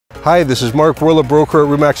Hi, this is Mark Woehrle, broker at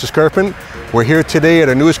RE/MAX Escarpment. We're here today at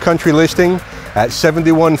our newest country listing at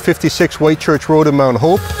 7156 Whitechurch Road in Mount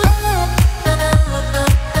Hope.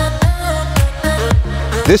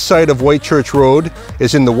 This side of Whitechurch Road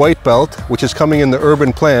is in the White Belt, which is coming in the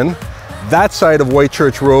urban plan. That side of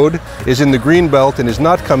Whitechurch Road is in the Green Belt and is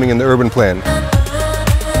not coming in the urban plan.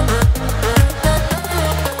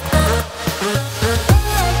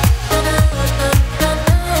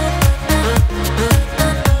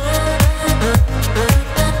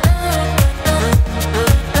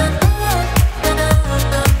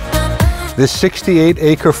 This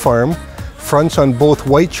 68-acre farm fronts on both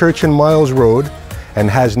Whitechurch and Miles Road and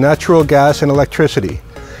has natural gas and electricity.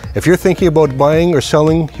 If you're thinking about buying or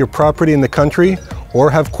selling your property in the country, or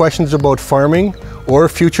have questions about farming or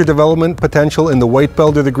future development potential in the White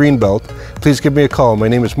Belt or the Green Belt, please give me a call. My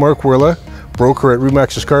name is Mark Woehrle, broker at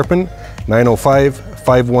RE/MAX Escarpment,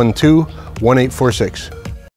 905-512-1846.